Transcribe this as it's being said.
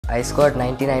I scored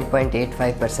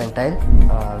 99.85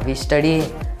 percentile. We study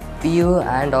PU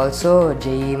and also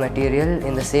JEE material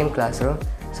in the same classroom.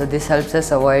 So this helps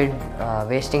us avoid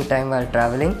wasting time while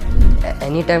traveling.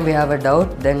 Anytime we have a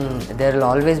doubt, then there will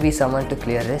always be someone to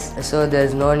clear this. So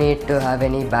there's no need to have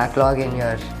any backlog in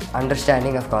your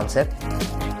understanding of concept.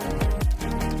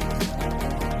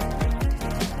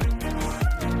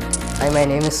 Hi, my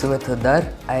name is Sumit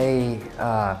Huddar.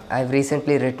 I've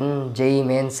recently written JEE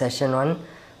Main Session 1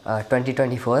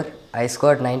 2024. I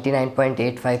scored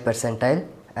 99.85 percentile,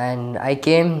 and I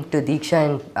came to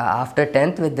Deeksha after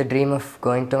 10th with the dream of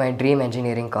going to my dream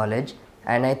engineering college.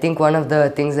 And I think one of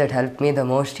the things that helped me the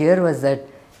most here was that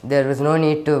there was no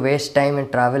need to waste time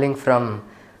in traveling from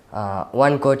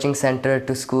one coaching center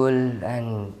to school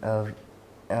and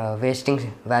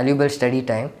wasting valuable study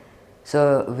time.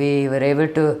 So we were able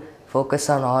to focus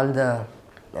on all the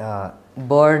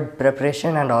board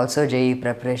preparation and also JEE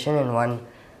preparation in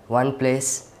one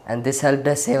place, and this helped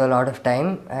us save a lot of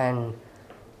time, and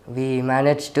we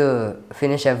managed to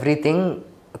finish everything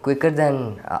quicker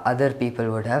than other people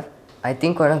would have. I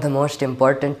think one of the most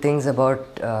important things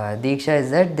about Deeksha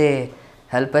is that they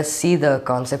help us see the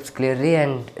concepts clearly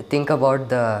and think about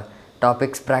the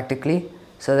topics practically,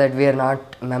 so that we are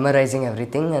not memorizing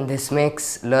everything, and this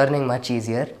makes learning much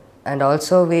easier. And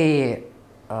also we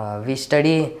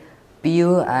study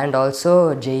PU and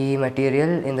also JEE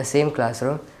material in the same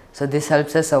classroom. So this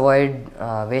helps us avoid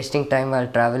wasting time while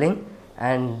traveling,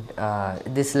 and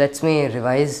this lets me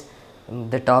revise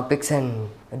the topics and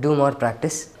do more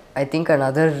practice. I think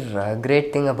another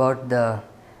great thing about the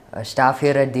staff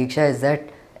here at Deeksha is that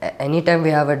anytime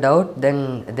we have a doubt,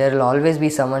 then there will always be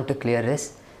someone to clear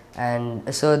this,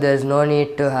 and so there's no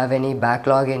need to have any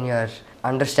backlog in your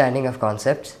understanding of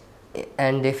concepts.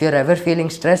 And if you're ever feeling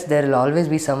stressed, there will always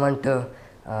be someone to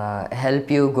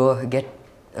help you get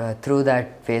through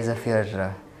that phase of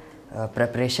your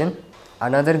preparation.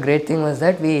 Another great thing was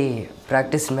that we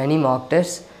practiced many mock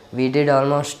tests. We did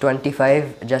almost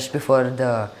 25 just before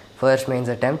the first mains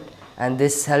attempt, and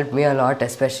this helped me a lot,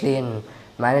 especially in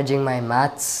managing my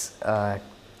maths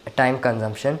time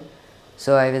consumption.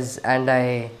 So I was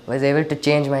able to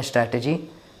change my strategy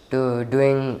to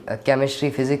doing chemistry,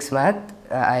 physics, math.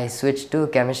 I switched to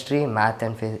chemistry, math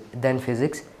and then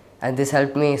physics, and this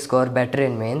helped me score better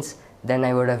in mains than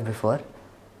I would have before.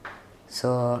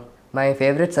 So my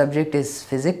favorite subject is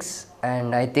physics,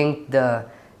 and I think the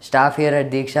staff here at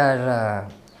Deeksha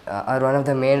are one of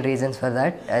the main reasons for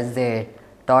that, as they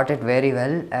taught it very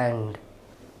well. And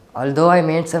although I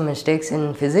made some mistakes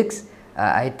in physics,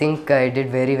 I think I did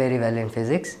very well in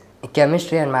physics.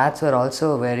 Chemistry and maths were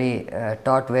also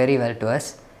taught very well to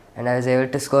us, and I was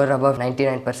able to score above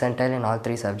 99 percentile in all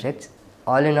three subjects.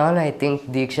 All in all, I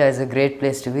think Deeksha is a great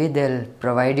place to be. They'll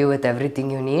provide you with everything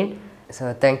you need.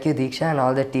 So thank you, Deeksha, and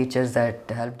all the teachers that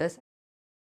helped us.